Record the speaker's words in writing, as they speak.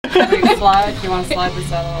Slide. You want to slide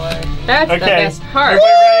this out of the way? That's the best part.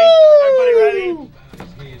 Everybody ready?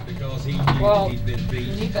 Well, you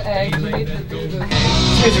need the egg. You need the.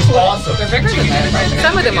 This is awesome. They're bigger than that, right?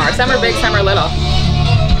 Some of them are. Some are big, some are little.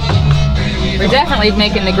 We're definitely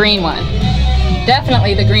making the green one.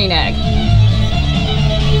 Definitely the green egg.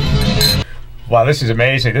 Wow, this is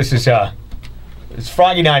amazing. This is it's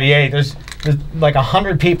Froggy 98. There's like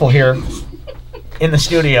 100 people here in the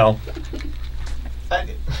studio.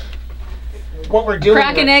 What we're doing?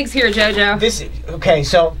 Cracking eggs here, Jojo. Okay,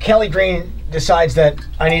 so Kellie Green decides that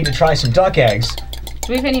I need to try some duck eggs. Do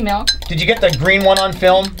we have any milk? Did you get the green one on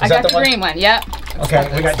film? I got the green one. Yep. Okay,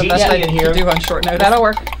 we got DT in here. Do on short notice. That'll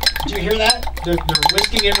work. Did you hear that? They're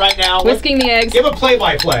whisking it right now. Whisking the eggs. Give a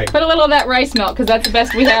play-by-play. Put a little of that rice milk, because that's the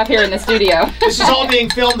best we have here in the studio. This is all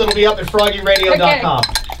being filmed. It'll be up at froggyradio.com.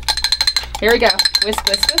 Okay. Here we go. Whisk,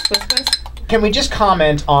 whisk, whisk, whisk, whisk. Can we just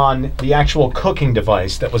comment on the actual cooking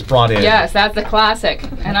device that was brought in? Yes, that's a classic.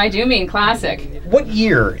 And I do mean classic. What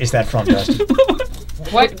year is that from, Dustin?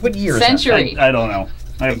 What year Century. is that? I don't know.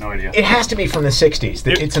 I have no idea. It has to be from the 60s.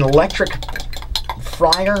 It's an electric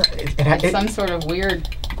fryer. It's some sort of weird...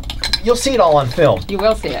 You'll see it all on film. You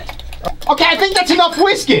will see it. Okay, I think that's enough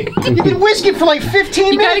whisking. You've been whisking for like 15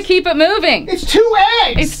 minutes. You gotta keep it moving. It's 2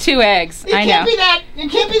 eggs. It's 2 eggs. I know. It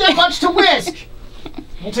can't be that much to whisk.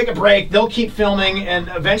 We'll take a break. They'll keep filming, and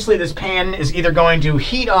eventually this pan is either going to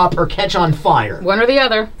heat up or catch on fire. One or the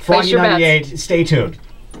other. Place Froggy your 98, bets. stay tuned.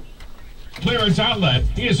 Clearance outlet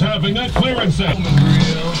is having a clearance sale.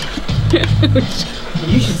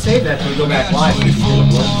 You should save that when we go back live.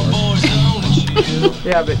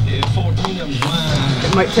 Yeah, but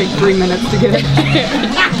it might take 3 minutes to get it.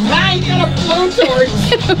 I got a blowtorch.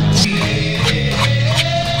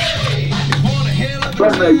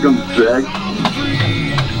 That makes them sick.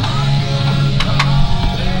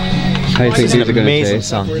 How do you think these are going to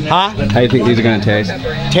taste? Huh? How do you think these are going to taste?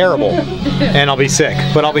 Terrible. And I'll be sick.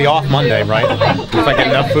 But I'll be off Monday, right? If I get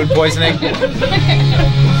enough food poisoning.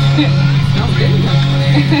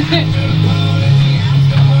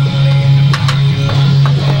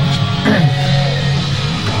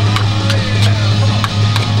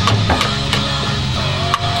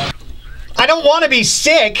 I don't want to be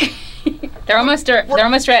sick. They're almost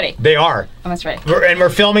ready. They are. Almost ready. And we're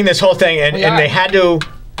filming this whole thing, and they had to,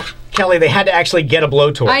 Kellie, they had to actually get a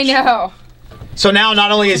blowtorch. I know. So now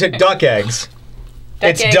not only is it duck eggs,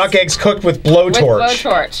 it's duck eggs cooked with blowtorch. With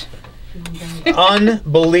blowtorch.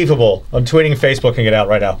 Unbelievable. I'm tweeting Facebook it out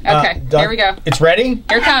right now. Okay, here we go. It's ready?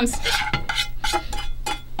 Here it comes.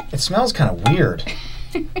 It smells kind of weird.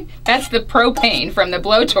 That's the propane from the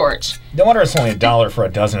blowtorch. No wonder it's only $1 for a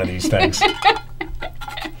dozen of these things.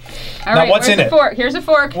 All right, what's in it? Fork. Here's a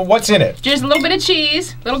fork. Well, what's in it? Just a little bit of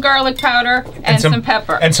cheese, little garlic powder, and some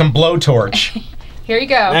pepper. And some blowtorch. Here you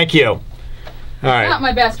go. Thank you. All right. Not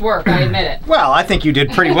my best work, I admit it. Well, I think you did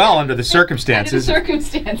pretty well under the circumstances. Under the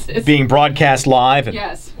circumstances. Being broadcast live. And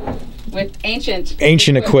yes. With ancient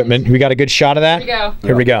equipment. We got a good shot of that? Here we go.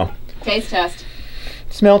 Here we go. Taste test.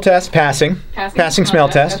 Smell test. Passing. Passing smell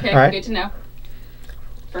test. Okay, all right. good to know.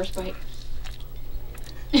 First bite.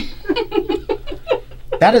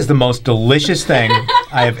 That is the most delicious thing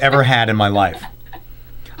I have ever had in my life.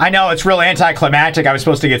 I know it's real anticlimactic. I was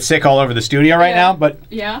supposed to get sick all over the studio right now, but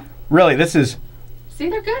really, this is... See,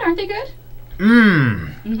 they're good. Aren't they good?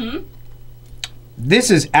 Mmm. Mm-hmm.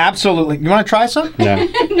 This is absolutely... You want to try some? No.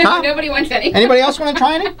 No, nobody wants any. Anybody else want to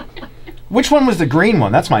try any? Which one was the green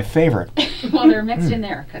one? That's my favorite. Well, they're mixed in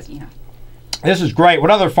there, because, you know. This is great.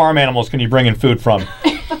 What other farm animals can you bring in food from?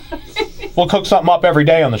 We'll cook something up every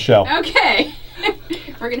day on the show. Okay.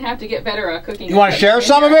 We're going to have to get better at cooking. You want to share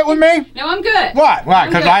some of it with me? No, I'm good. What? Why?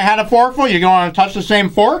 Because I had a forkful? You going to touch the same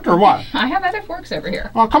fork or what? I have other forks over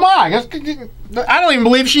here. Oh, come on. I don't even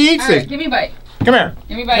believe she eats All right, these. give me a bite. Come here.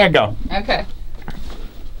 Give me a bite. There you go. Okay.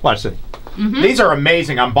 Watch this. These are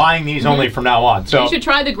amazing. I'm buying these only from now on. So you should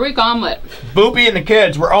try the Greek omelet. Boopy and the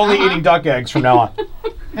kids, we're only eating duck eggs from now on.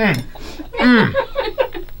 That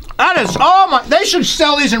is, oh my, they should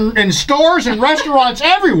sell these in stores and restaurants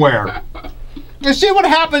everywhere. You see what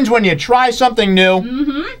happens when you try something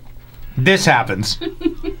new? This happens. Oh,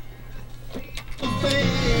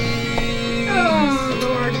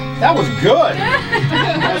 Lord. That was good.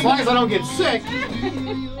 As long as I don't get sick.